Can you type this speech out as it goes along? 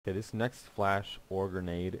Okay, this next flash or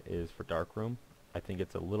grenade is for Darkroom. I think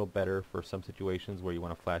it's a little better for some situations where you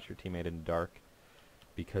want to flash your teammate in the dark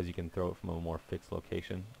because you can throw it from a more fixed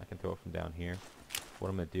location. I can throw it from down here. What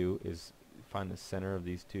I'm going to do is find the center of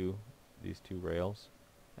these two rails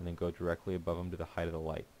and then go directly above them to the height of the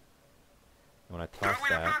light. And when I toss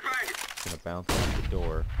that, it's going to bounce off the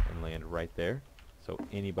door and land right there. So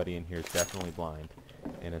anybody in here is definitely blind,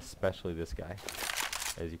 and especially this guy.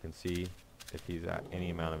 As you can see, if he's got any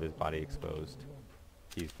amount of his body exposed,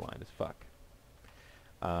 he's blind as fuck.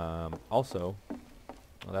 Also,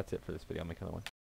 well, that's it for this video. I'll make another one.